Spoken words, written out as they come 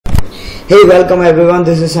Hey, welcome everyone.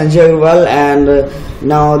 This is Sanjay Agarwal, and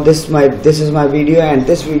now this is my video, and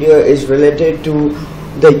this video is related to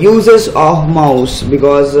the uses of mouse.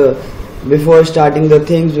 Because before starting the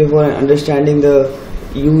things, before understanding the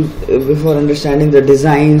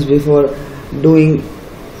designs, before doing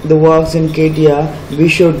the works in CATIA,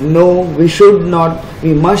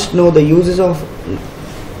 we must know the uses of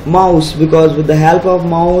mouse, because with the help of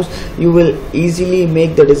mouse you will easily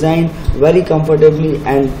make the design very comfortably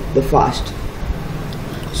and the fast.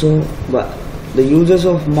 So but the uses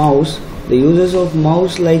of mouse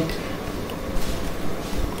like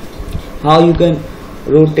how you can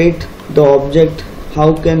rotate the object,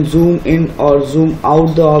 how can zoom in or zoom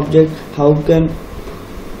out the object, how can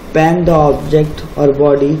pan the object or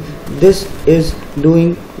body. This is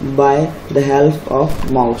doing by the help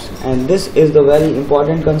of mouse, and this is the very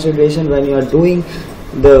important consideration when you are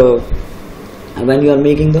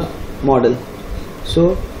making the model.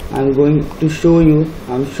 So I'm showing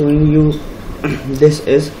you this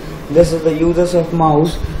is the uses of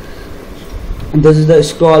mouse. This is the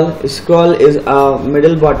scroll is a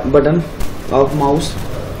middle button of mouse,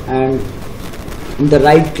 and the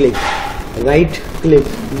right click,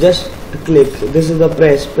 just click. This is the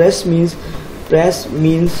press means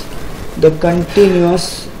the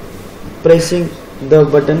continuous pressing the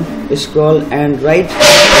button. Scroll and right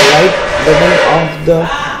button of the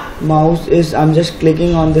mouse is, I'm just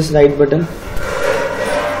clicking on this right button.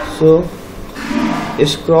 So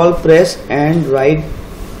scroll, press and right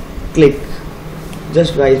click,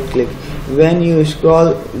 just right click. When you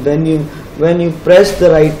scroll, when you press the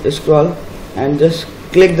right scroll and just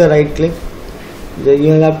click the right click,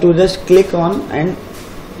 you have to just click on, and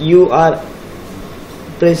you are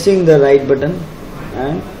pressing the right button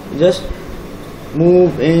and just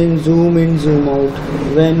move in, zoom out.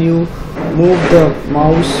 When you move the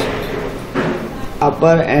mouse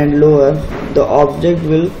upper and lower, the object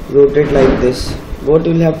will rotate like this. What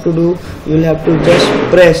you'll have to do, you'll have to just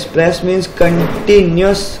press means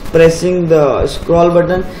continuous pressing the scroll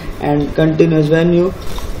button and continuous. When you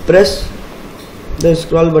press the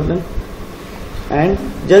scroll button and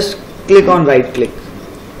just click on right click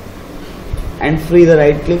and free the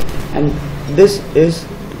right click, and this is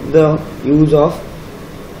the use of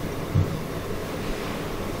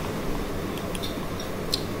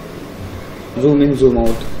zoom in, zoom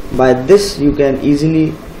out. By this you can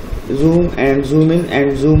easily zoom and zoom in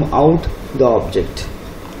and zoom out the object.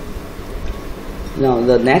 Now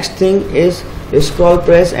the next thing is scroll,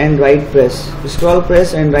 press and right press. Scroll,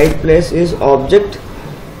 press and right press is object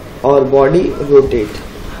or body rotate.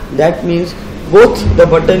 That means both the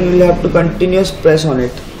button you will have to continuous press on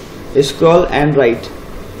it. Scroll and right,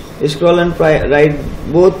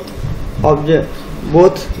 both the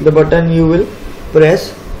button you will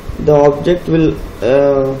press, the object will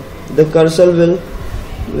the cursor will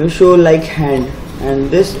show like hand, and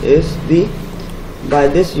this is by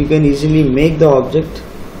this you can easily make the object,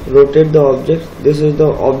 rotate the object. This is the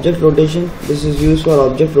object rotation. This is used for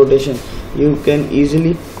object rotation. You can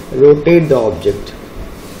easily rotate the object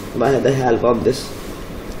by the help of this.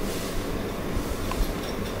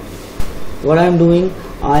 What I am doing,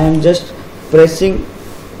 I am just pressing,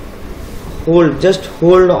 hold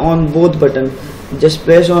on both button. Just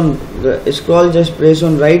press on scroll, just press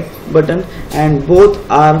on right button, and both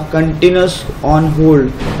are continuous on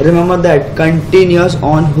hold. Remember that, continuous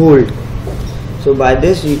on hold. So by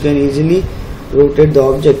this you can easily rotate the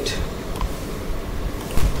object.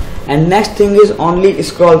 And next thing is only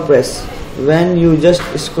scroll press. When you just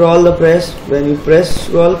scroll the press, when you press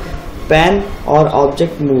scroll, pan or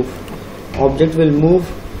object move, object will move.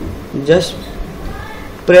 Just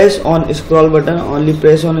press on scroll button, only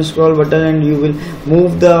press on scroll button, and you will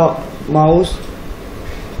move the mouse,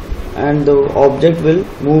 and the object will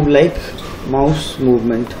move like mouse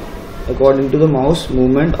movement. According to the mouse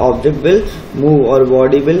movement, object will move or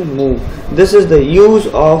body will move. This is the use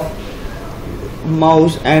of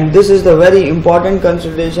mouse, and this is the very important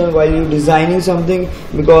consideration while you designing something,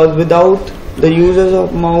 because without the uses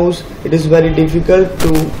of mouse it is very difficult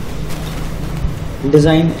to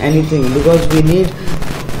design anything, because we need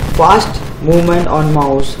fast movement on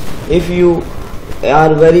mouse. If you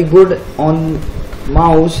are very good on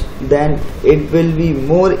mouse, then it will be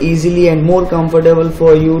more easily and more comfortable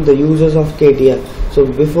for you the uses of CATIA. So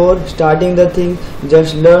before starting the thing,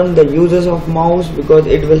 just learn the uses of mouse, because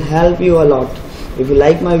it will help you a lot. If you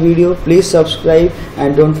like my video, please subscribe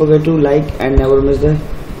and don't forget to like and never miss the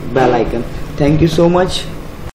bell icon. Thank you so much.